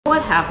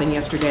what happened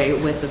yesterday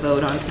with the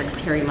vote on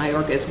Secretary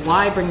Mayorkas?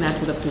 Why bring that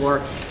to the floor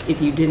if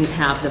you didn't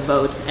have the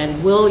votes?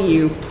 And will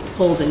you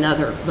hold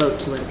another vote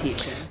to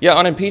impeach him? Yeah,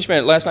 on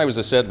impeachment, last night was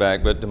a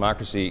setback, but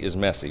democracy is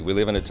messy. We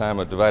live in a time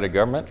of divided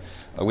government.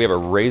 We have a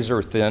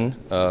razor-thin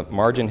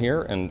margin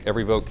here, and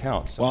every vote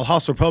counts. While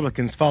House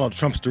Republicans followed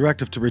Trump's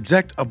directive to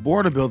reject a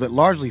border bill that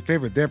largely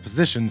favored their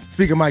positions,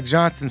 Speaker Mike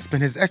Johnson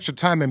spent his extra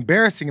time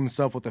embarrassing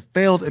himself with a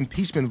failed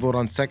impeachment vote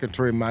on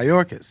Secretary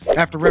Mayorkas.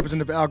 After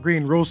Representative Al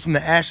Green rose from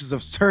the ashes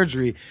of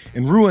surgery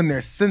and ruined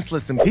their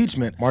senseless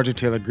impeachment, Marjorie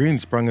Taylor Greene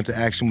sprung into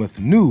action with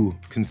new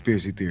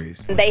conspiracy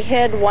theories. They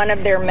hid one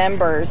of their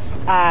members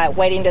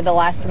waiting to the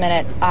last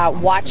minute,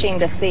 watching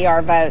to see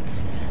our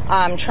votes.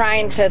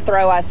 Trying to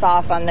throw us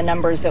off on the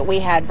numbers that we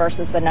had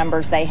versus the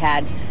numbers they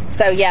had.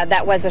 So, yeah,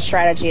 that was a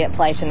strategy at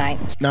play tonight.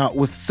 Now,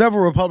 with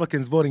several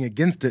Republicans voting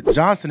against it,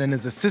 Johnson and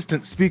his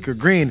assistant Speaker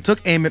Green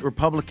took aim at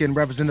Republican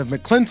Representative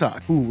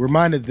McClintock, who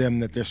reminded them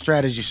that their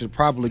strategy should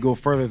probably go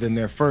further than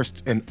their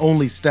first and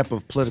only step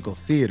of political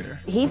theater.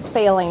 He's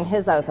failing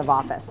his oath of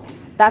office.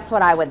 That's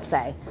what I would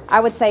say. I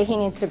would say he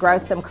needs to grow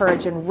some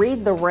courage and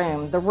read the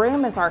room. The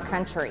room is our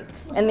country,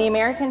 and the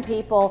American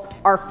people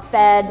are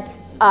fed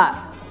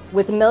up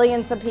with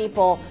millions of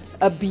people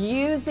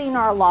abusing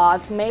our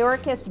laws,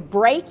 Mayorkas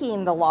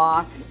breaking the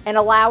law and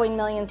allowing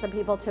millions of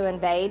people to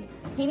invade.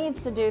 He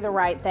needs to do the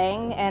right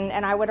thing,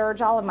 and I would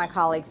urge all of my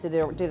colleagues to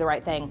do the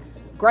right thing.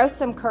 Grow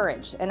some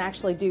courage and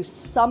actually do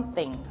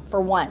something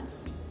for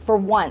once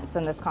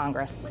in this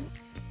Congress.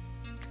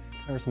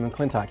 Congressman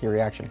McClintock, your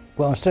reaction?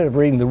 Well, instead of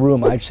reading the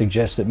room, I'd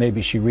suggest that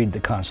maybe she read the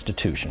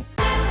Constitution.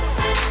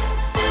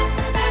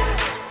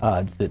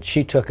 That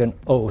she took an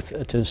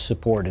oath to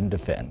support and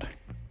defend.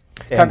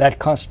 And that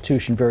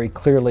Constitution very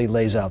clearly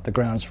lays out the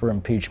grounds for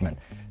impeachment.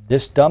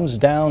 This dumbs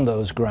down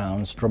those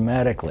grounds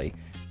dramatically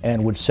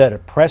and would set a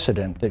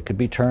precedent that could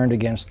be turned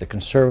against the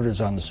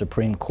conservatives on the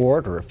Supreme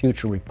Court or a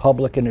future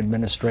Republican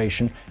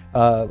administration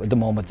the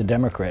moment the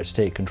Democrats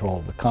take control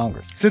of the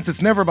Congress. Since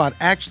it's never about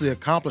actually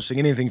accomplishing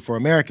anything for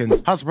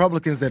Americans, House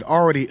Republicans that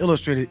already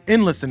illustrated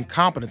endless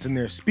incompetence in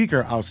their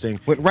speaker ousting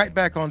went right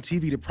back on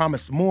TV to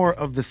promise more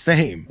of the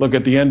same. Look,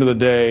 at the end of the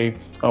day,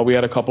 we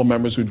had a couple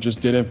members who just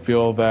didn't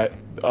feel that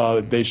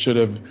they should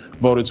have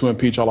voted to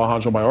impeach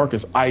Alejandro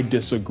Mayorkas. I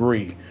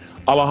disagree.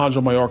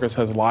 Alejandro Mayorkas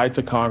has lied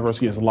to Congress,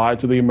 he has lied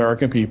to the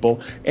American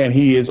people, and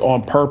he is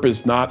on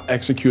purpose not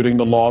executing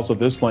the laws of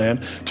this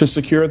land to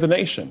secure the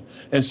nation.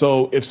 And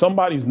so if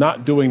somebody's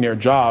not doing their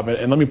job,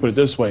 and let me put it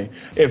this way,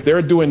 if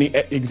they're doing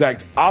the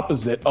exact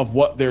opposite of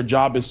what their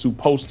job is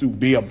supposed to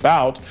be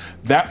about,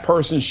 that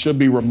person should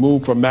be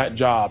removed from that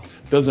job.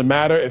 Doesn't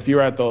matter if you're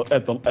at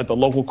the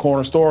local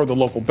corner store or the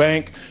local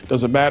bank.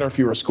 Doesn't matter if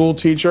you're a school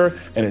teacher,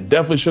 and it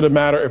definitely shouldn't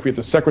matter if you're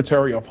the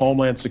Secretary of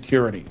Homeland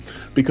Security,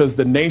 because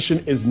the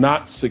nation is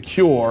not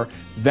secure.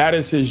 That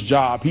is his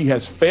job. He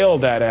has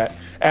failed at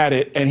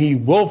it, and he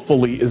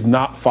willfully is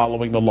not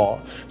following the law.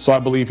 So I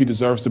believe he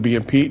deserves to be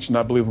impeached, and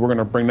I believe we're going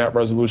to bring that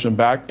resolution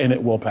back, and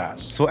it will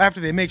pass. So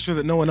after they make sure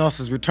that no one else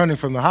is returning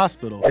from the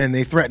hospital, and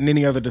they threaten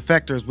any other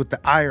defectors with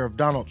the ire of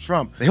Donald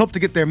Trump, they hope to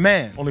get their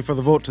man, only for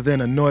the vote to then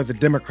annoy the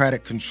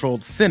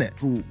Democratic-controlled Senate,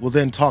 who will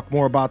then talk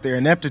more about their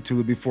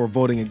ineptitude before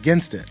voting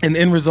against it. And the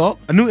end result?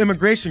 A new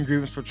immigration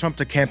grievance for Trump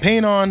to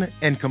campaign on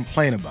and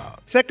complain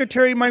about.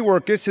 Secretary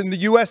Mayorkas and the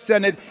U.S.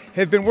 Senate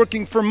have been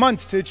working for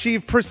months to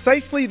achieve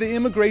precisely the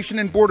immigration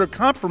and border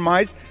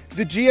compromise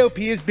the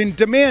GOP has been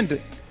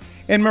demanding.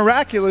 And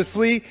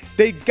miraculously,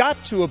 they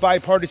got to a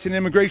bipartisan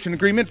immigration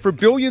agreement for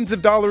billions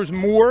of dollars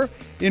more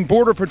in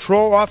Border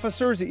Patrol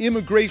officers,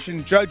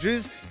 immigration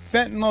judges,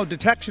 fentanyl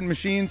detection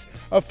machines,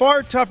 a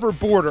far tougher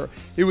border.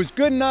 It was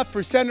good enough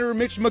for Senator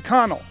Mitch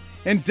McConnell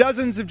and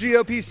dozens of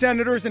GOP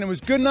senators, and it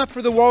was good enough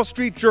for the Wall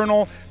Street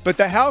Journal, but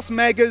the House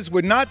MAGAs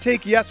would not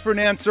take yes for an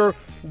answer.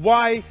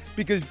 Why?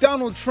 Because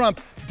Donald Trump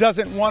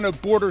doesn't want a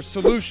border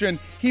solution.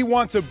 He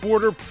wants a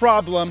border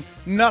problem,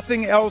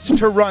 nothing else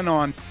to run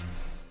on.